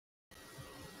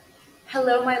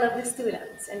Hello, my lovely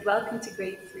students, and welcome to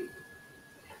grade 3.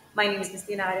 My name is Ms.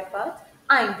 Dina Arafat.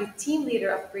 I'm the team leader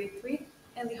of grade 3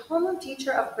 and the homeroom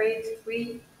teacher of grade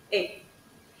 3A.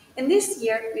 In this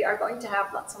year, we are going to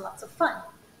have lots and lots of fun.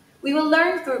 We will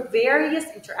learn through various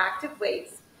interactive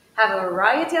ways, have a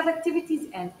variety of activities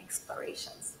and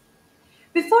explorations.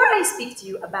 Before I speak to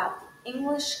you about the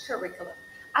English curriculum,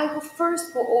 I will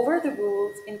first go over the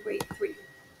rules in grade 3.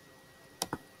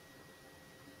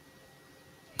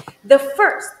 The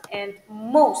first and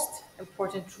most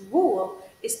important rule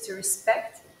is to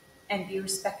respect and be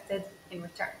respected in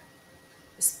return.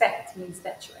 Respect means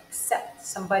that you accept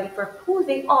somebody for who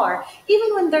they are,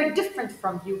 even when they're different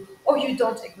from you or you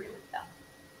don't agree with them.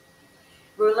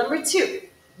 Rule number 2,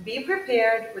 be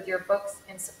prepared with your books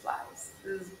and supplies.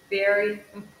 This is very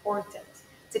important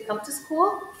to come to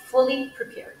school fully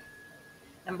prepared.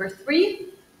 Number 3,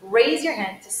 raise your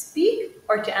hand to speak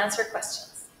or to answer questions.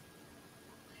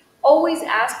 Always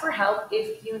ask for help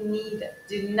if you need it.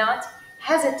 Do not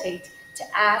hesitate to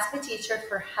ask the teacher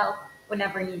for help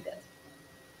whenever needed.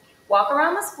 Walk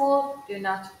around the school, do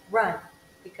not run,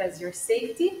 because your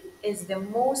safety is the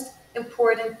most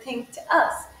important thing to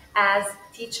us as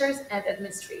teachers and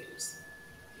administrators.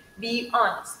 Be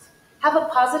honest, have a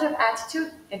positive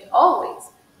attitude, and always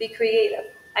be creative.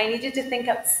 I need you to think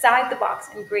outside the box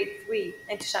in grade 3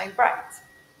 and to shine bright.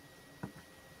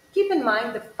 Keep in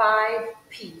mind the 5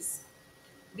 P's.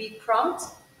 Be prompt,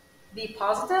 be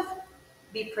positive,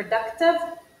 be productive,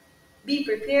 be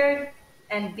prepared,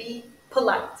 and be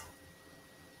polite.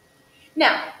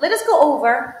 Now, let us go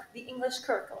over the English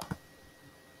curriculum.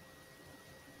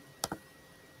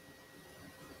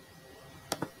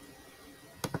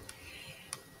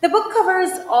 The book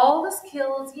covers all the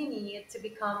skills you need to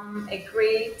become a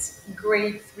great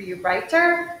grade 3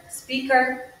 writer,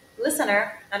 speaker,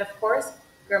 listener, and of course,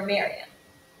 grammarian.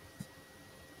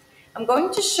 I'm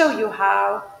going to show you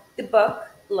how the book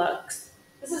looks.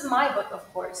 This is my book,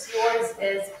 of course. Yours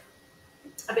is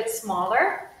a bit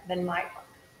smaller than my book.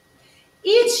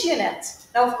 Each unit,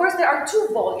 now of course there are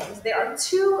 2 volumes, there are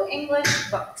 2 English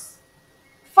books,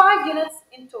 5 units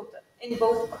in total in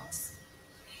both books.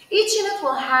 Each unit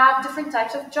will have different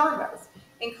types of genres,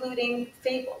 including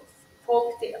fables,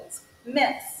 folk tales,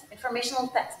 myths, informational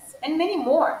texts, and many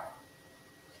more.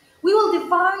 We will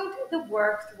divide the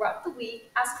work throughout the week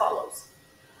as follows.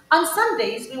 On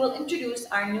Sundays, we will introduce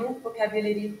our new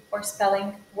vocabulary or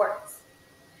spelling words.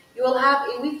 You will have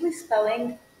a weekly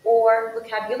spelling or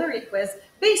vocabulary quiz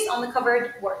based on the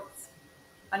covered words.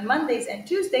 On Mondays and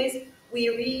Tuesdays, we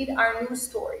read our new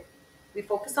story. We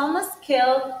focus on the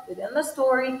skill within the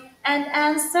story and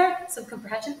answer some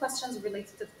comprehension questions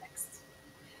related to the text.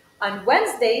 On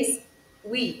Wednesdays,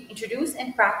 we introduce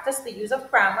and practice the use of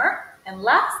grammar. And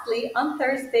lastly, on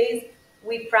Thursdays,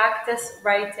 we practice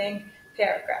writing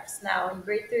paragraphs. Now, in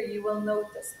grade 3, you will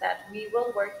notice that we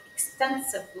will work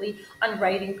extensively on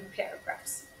writing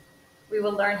paragraphs. We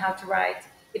will learn how to write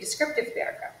a descriptive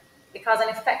paragraph, a cause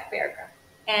and effect paragraph,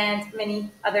 and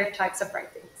many other types of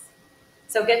writings.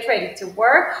 So get ready to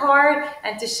work hard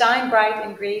and to shine bright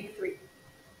in grade 3.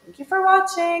 Thank you for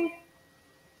watching.